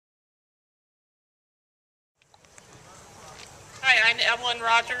I'm Evelyn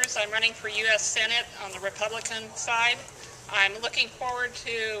Rogers. I'm running for U.S. Senate on the Republican side. I'm looking forward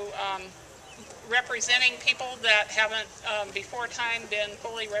to representing people that haven't before time been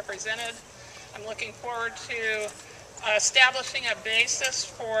fully represented. I'm looking forward to establishing a basis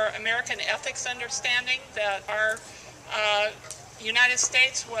for American ethics understanding that our United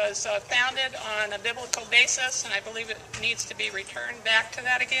States was founded on a biblical basis, and I believe it needs to be returned back to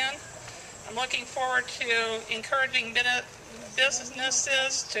that again. I'm looking forward to encouraging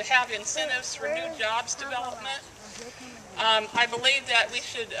businesses to have incentives for new jobs development. I believe that we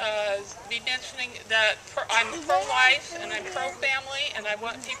should be mentioning that I'm pro-life and I'm pro-family, and I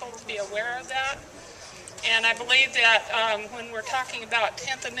want people to be aware of that. And I believe that when we're talking about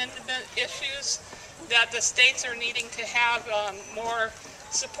 10th Amendment issues, that the states are needing to have more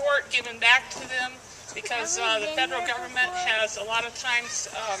support given back to them, because the federal government has a lot of times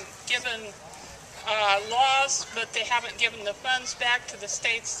given laws, but they haven't given the funds back to the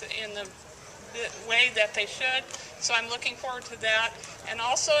states in the way that they should. So I'm looking forward to that. And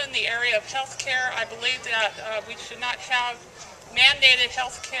also in the area of health care, I believe that we should not have mandated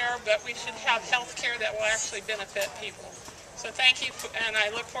health care, but we should have health care that will actually benefit people. So thank you, and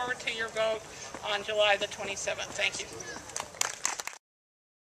I look forward to your vote on July the 27th. Thank you.